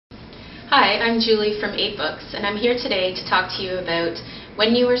Hi, I'm Julie from AbeBooks, and I'm here today to talk to you about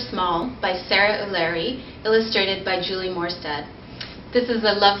When You Were Small by Sara O'Leary, illustrated by Julie Morstead. This is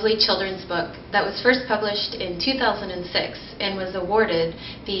a lovely children's book that was first published in 2006 and was awarded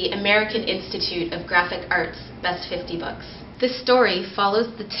the American Institute of Graphic Arts Best 50 Books. This story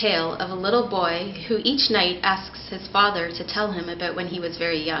follows the tale of a little boy who each night asks his father to tell him about when he was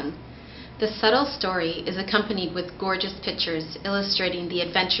very young. The subtle story is accompanied with gorgeous pictures illustrating the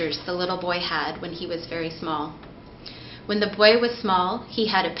adventures the little boy had when he was very small. When the boy was small, he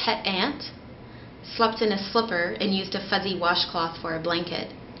had a pet ant, slept in a slipper and used a fuzzy washcloth for a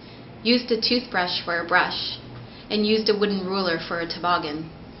blanket, used a toothbrush for a brush, and used a wooden ruler for a toboggan.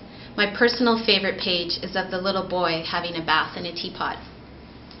 My personal favorite page is of the little boy having a bath in a teapot.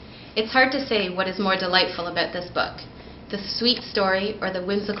 It's hard to say what is more delightful about this book, the sweet story or the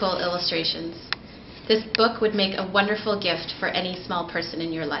whimsical illustrations. This book would make a wonderful gift for any small person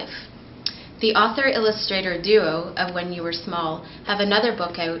in your life. The author-illustrator duo of When You Were Small have another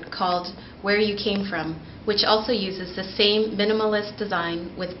book out called Where You Came From, which also uses the same minimalist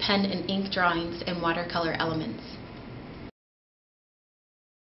design with pen and ink drawings and watercolor elements.